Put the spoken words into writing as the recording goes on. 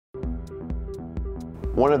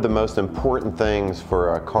One of the most important things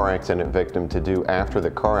for a car accident victim to do after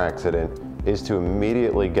the car accident is to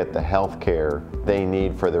immediately get the health care they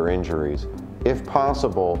need for their injuries. If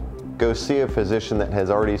possible, go see a physician that has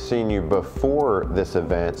already seen you before this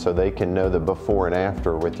event so they can know the before and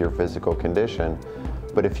after with your physical condition.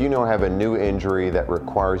 But if you now have a new injury that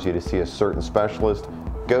requires you to see a certain specialist,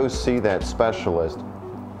 go see that specialist.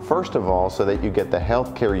 First of all, so that you get the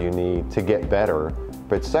health care you need to get better,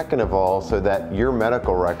 but second of all, so that your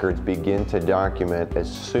medical records begin to document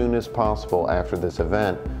as soon as possible after this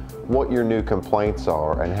event what your new complaints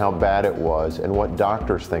are and how bad it was and what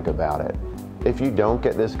doctors think about it. If you don't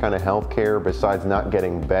get this kind of health care, besides not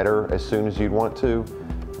getting better as soon as you'd want to,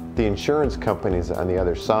 the insurance companies on the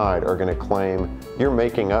other side are going to claim you're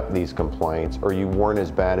making up these complaints or you weren't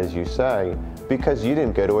as bad as you say because you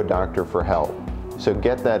didn't go to a doctor for help. So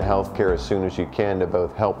get that health care as soon as you can to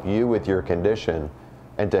both help you with your condition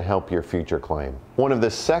and to help your future claim. One of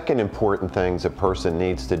the second important things a person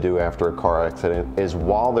needs to do after a car accident is,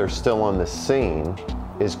 while they're still on the scene,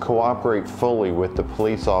 is cooperate fully with the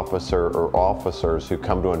police officer or officers who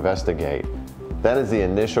come to investigate. That is the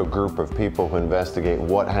initial group of people who investigate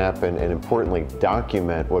what happened and, importantly,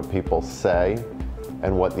 document what people say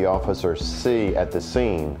and what the officers see at the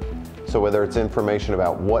scene. So whether it's information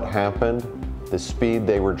about what happened, the speed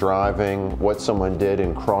they were driving, what someone did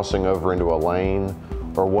in crossing over into a lane,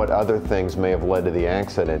 or what other things may have led to the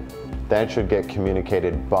accident, that should get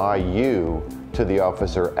communicated by you to the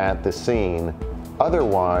officer at the scene.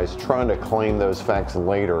 Otherwise, trying to claim those facts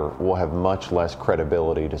later will have much less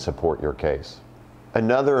credibility to support your case.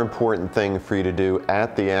 Another important thing for you to do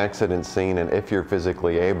at the accident scene, and if you're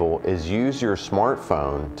physically able, is use your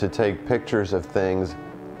smartphone to take pictures of things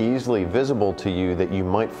easily visible to you that you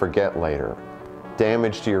might forget later.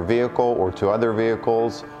 Damage to your vehicle or to other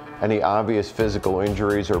vehicles, any obvious physical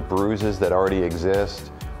injuries or bruises that already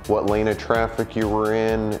exist, what lane of traffic you were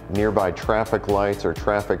in, nearby traffic lights or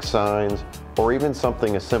traffic signs, or even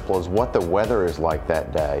something as simple as what the weather is like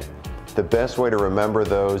that day. The best way to remember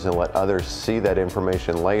those and let others see that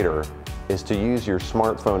information later is to use your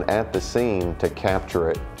smartphone at the scene to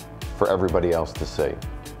capture it for everybody else to see.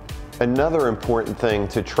 Another important thing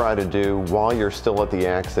to try to do while you're still at the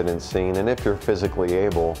accident scene, and if you're physically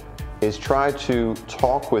able, is try to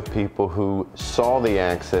talk with people who saw the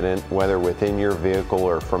accident, whether within your vehicle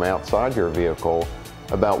or from outside your vehicle,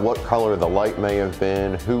 about what color the light may have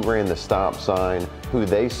been, who ran the stop sign, who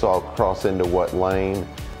they saw cross into what lane.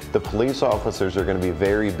 The police officers are going to be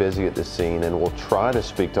very busy at the scene and will try to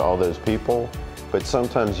speak to all those people, but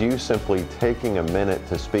sometimes you simply taking a minute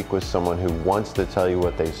to speak with someone who wants to tell you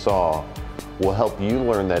what they saw will help you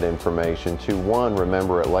learn that information to, one,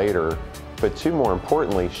 remember it later, but two, more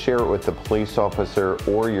importantly, share it with the police officer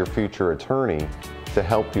or your future attorney to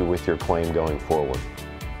help you with your claim going forward.